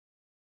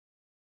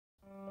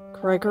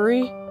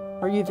Gregory,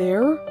 are you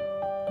there?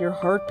 Your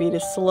heartbeat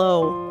is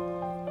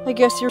slow. I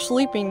guess you're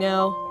sleeping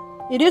now.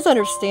 It is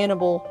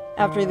understandable.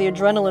 After the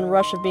adrenaline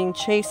rush of being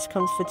chased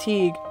comes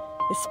fatigue,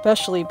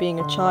 especially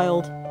being a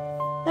child.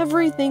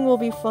 Everything will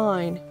be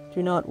fine.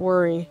 Do not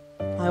worry.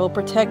 I will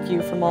protect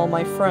you from all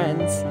my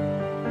friends.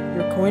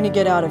 You're going to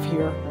get out of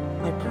here.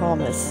 I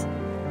promise.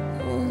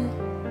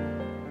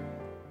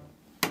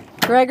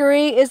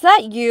 Gregory, is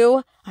that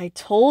you? I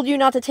told you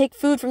not to take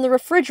food from the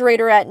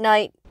refrigerator at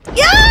night.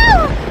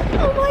 Yeah!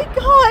 Oh my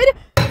god!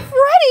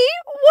 Freddy,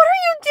 what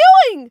are you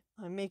doing?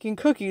 I'm making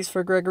cookies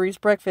for Gregory's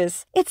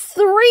breakfast. It's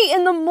 3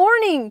 in the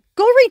morning.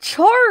 Go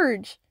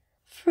recharge.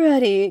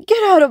 Freddy,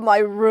 get out of my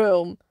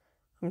room.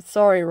 I'm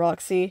sorry,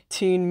 Roxy.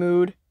 Teen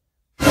mood.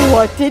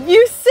 What did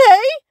you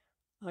say?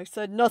 I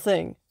said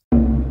nothing.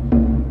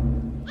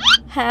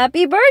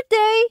 Happy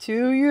birthday!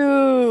 To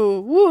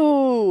you!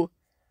 Woo!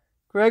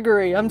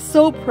 Gregory, I'm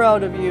so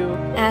proud of you.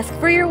 Ask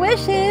for your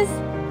wishes.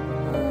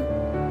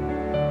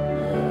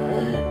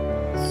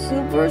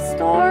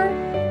 Superstar?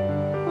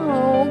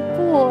 Oh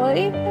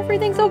boy,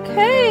 everything's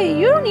okay.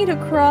 You don't need to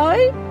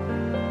cry.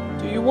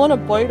 Do you want a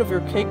bite of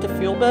your cake to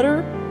feel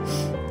better?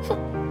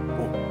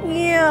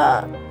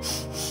 Yeah.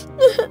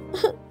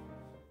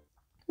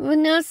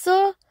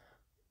 Vanessa,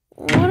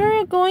 what are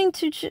you going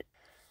to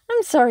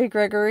I'm sorry,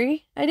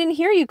 Gregory. I didn't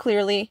hear you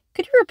clearly.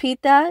 Could you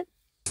repeat that?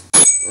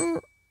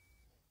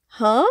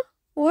 Huh?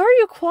 Why are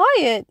you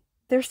quiet?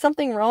 There's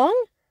something wrong?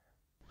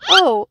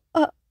 Oh,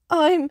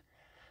 I'm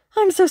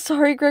so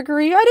sorry,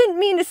 Gregory. I didn't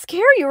mean to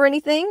scare you or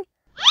anything.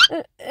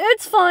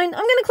 It's fine. I'm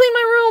gonna clean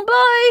my room.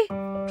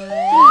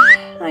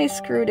 Bye! I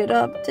screwed it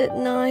up,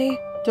 didn't I?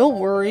 Don't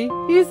worry.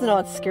 He's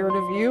not scared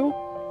of you.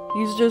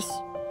 He's just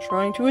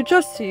trying to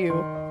adjust to you.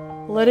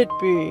 Let it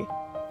be.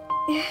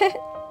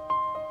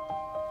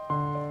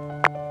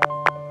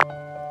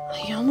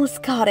 I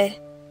almost got it.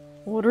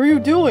 What are you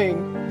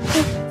doing?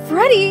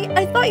 Freddy,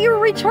 I thought you were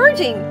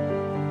recharging.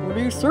 What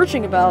are you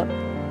searching about?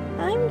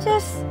 I'm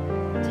just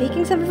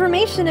taking some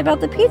information about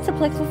the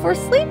Pizzaplex before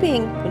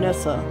sleeping.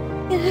 Vanessa,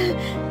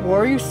 why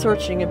are you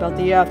searching about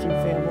the Afton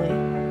family?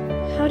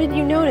 How did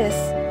you notice?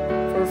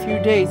 For a few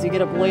days you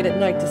get up late at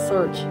night to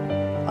search.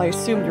 I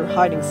assumed you're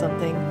hiding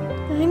something.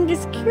 I'm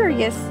just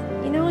curious.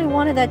 You know, I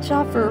wanted that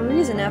job for a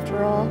reason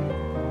after all.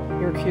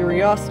 Your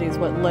curiosity is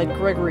what led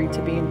Gregory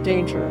to be in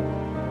danger.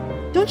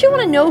 Don't you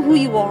want to know who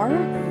you are?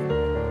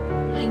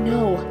 I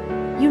know.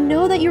 You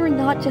know that you are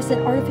not just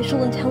an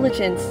artificial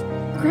intelligence.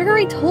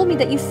 Gregory told me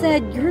that you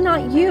said you're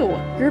not you.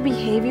 Your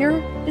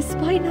behavior,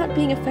 despite not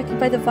being affected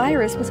by the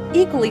virus, was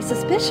equally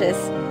suspicious.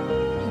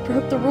 You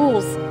broke the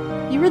rules.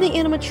 You were the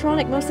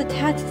animatronic most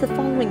attached to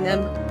following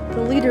them,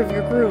 the leader of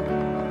your group.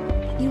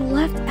 You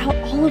left out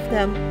all of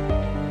them.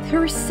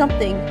 There is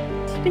something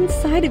deep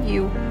inside of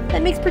you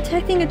that makes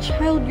protecting a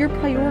child your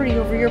priority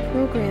over your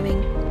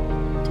programming.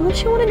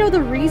 Don't you want to know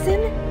the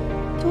reason?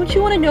 Don't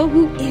you want to know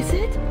who is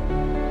it?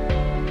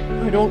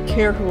 I don't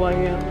care who I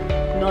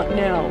am. Not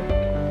now.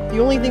 The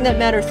only thing that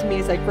matters to me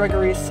is that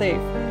Gregory is safe.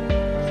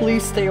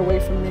 Please stay away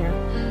from there.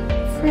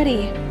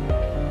 Freddy.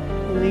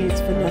 Please,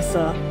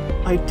 Vanessa.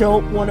 I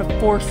don't want to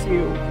force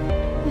you.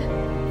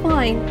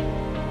 Fine.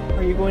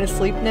 Are you going to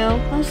sleep now?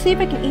 I'll see if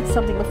I can eat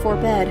something before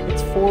bed.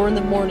 It's 4 in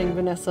the morning,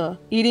 Vanessa.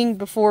 Eating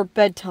before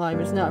bedtime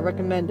is not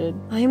recommended.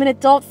 I am an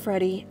adult,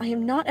 Freddy. I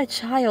am not a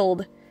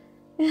child.